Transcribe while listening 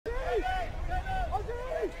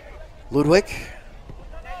Ludwig.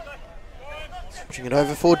 Switching it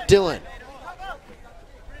over for Dylan.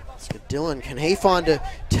 So Dylan, can he find a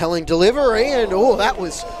telling delivery? And oh, that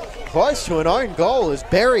was close to an own goal as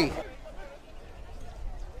Berry.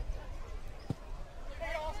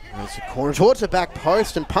 There's a corner towards the back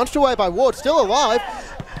post and punched away by Ward, still alive.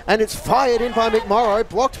 And it's fired in by McMorrow,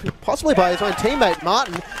 blocked possibly by his own teammate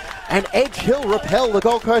Martin. And Edge Hill repel the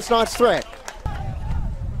Gold Coast Knights threat.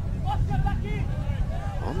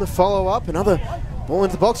 On the follow-up, another ball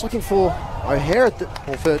into the box looking for O'Hare,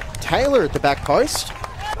 or for Taylor at the back post.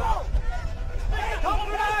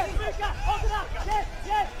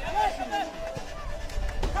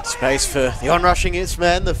 Space for the onrushing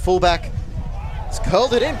Isman, the fullback has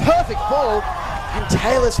curled it in, perfect ball, and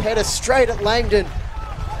Taylor's header straight at Langdon.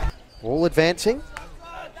 Ball advancing.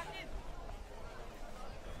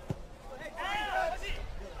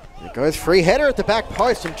 It goes free header at the back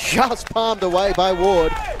post and just palmed away by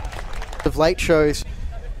Ward. Of late shows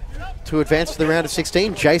to advance to the round of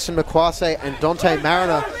 16. Jason McQuarse and Dante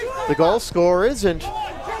Mariner, the goal scorers, and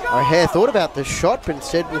O'Hare thought about the shot but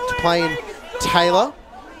instead looked to play in Taylor.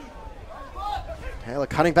 Taylor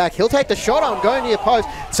cutting back, he'll take the shot on, going near post,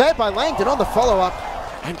 saved by Langdon on the follow-up,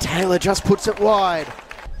 and Taylor just puts it wide.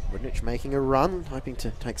 Woodnich making a run, hoping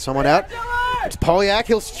to take someone out. It's POLJAK,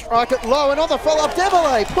 he'll strike it low, and on the follow-up,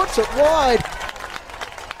 Devillet puts it wide.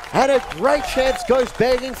 And a great chance goes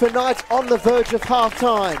begging for Knights on the verge of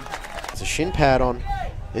half-time. There's a shin pad on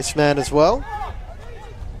this man as well.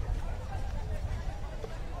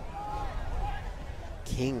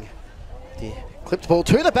 King, the clipped ball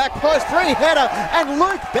to the back post, free header, and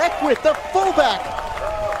Luke Beckwith, the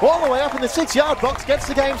fullback, all the way up in the 6-yard box, gets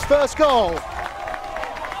the game's first goal.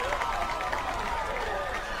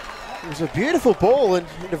 It was a beautiful ball and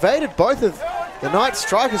it evaded both of the Knights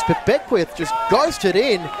strikers, but Beckwith just ghosted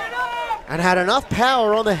in and had enough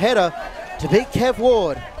power on the header to beat Kev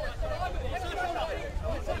Ward.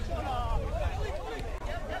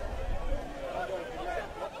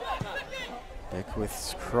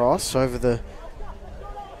 Beckwith's cross over the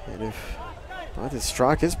head of both his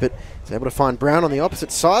strikers, but he's able to find Brown on the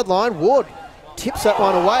opposite sideline. Ward tips that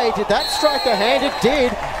one away. Did that strike the hand? It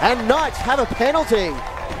did, and Knights have a penalty.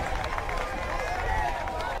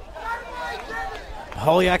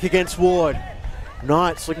 POLJAK against Ward.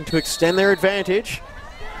 Knights looking to extend their advantage.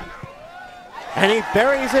 And he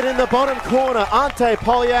buries it in the bottom corner. Ante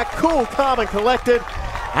POLJAK, cool, calm and collected.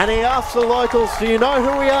 And he asks the locals, do you know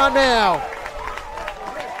who we are now?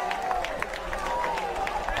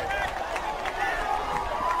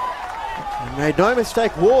 And made no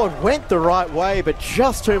mistake, Ward went the right way, but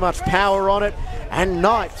just too much power on it. And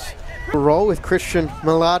Knights roll with Christian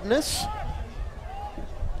Miladinus.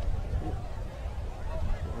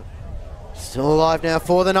 Still alive now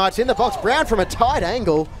for the Knights in the box. Brown from a tight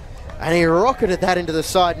angle, and he rocketed that into the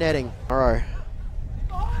side netting. Morrow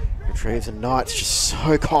retrieves, and Knights just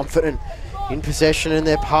so confident in possession and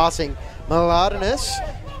their passing. Miladinus,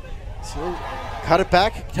 so cut it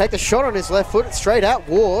back, take the shot on his left foot, straight out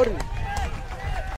Ward.